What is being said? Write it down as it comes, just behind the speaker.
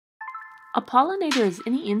A pollinator is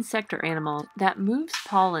any insect or animal that moves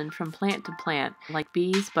pollen from plant to plant, like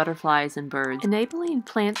bees, butterflies, and birds, enabling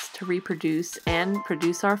plants to reproduce and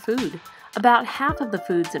produce our food. About half of the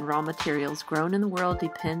foods and raw materials grown in the world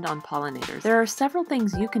depend on pollinators. There are several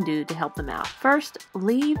things you can do to help them out. First,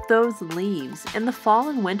 leave those leaves. In the fall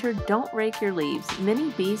and winter, don't rake your leaves.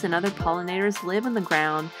 Many bees and other pollinators live in the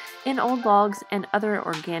ground, in old logs, and other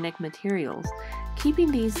organic materials.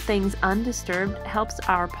 Keeping these things undisturbed helps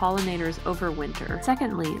our pollinators overwinter.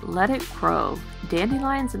 Secondly, let it grow.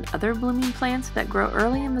 Dandelions and other blooming plants that grow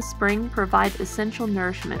early in the spring provide essential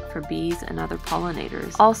nourishment for bees and other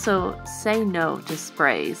pollinators. Also, say no to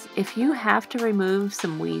sprays. If you have to remove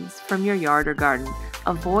some weeds from your yard or garden,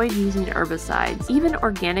 avoid using herbicides. Even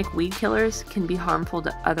organic weed killers can be harmful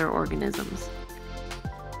to other organisms.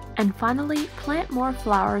 And finally, plant more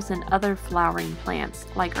flowers and other flowering plants,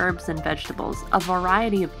 like herbs and vegetables. A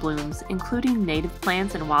variety of blooms, including native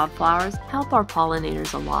plants and wildflowers, help our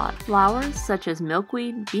pollinators a lot. Flowers such as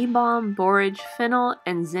milkweed, bee balm, borage, fennel,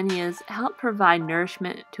 and zinnias help provide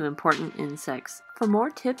nourishment to important insects. For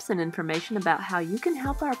more tips and information about how you can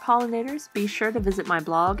help our pollinators, be sure to visit my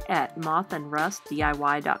blog at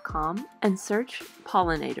mothandrustdiy.com and search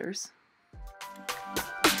pollinators.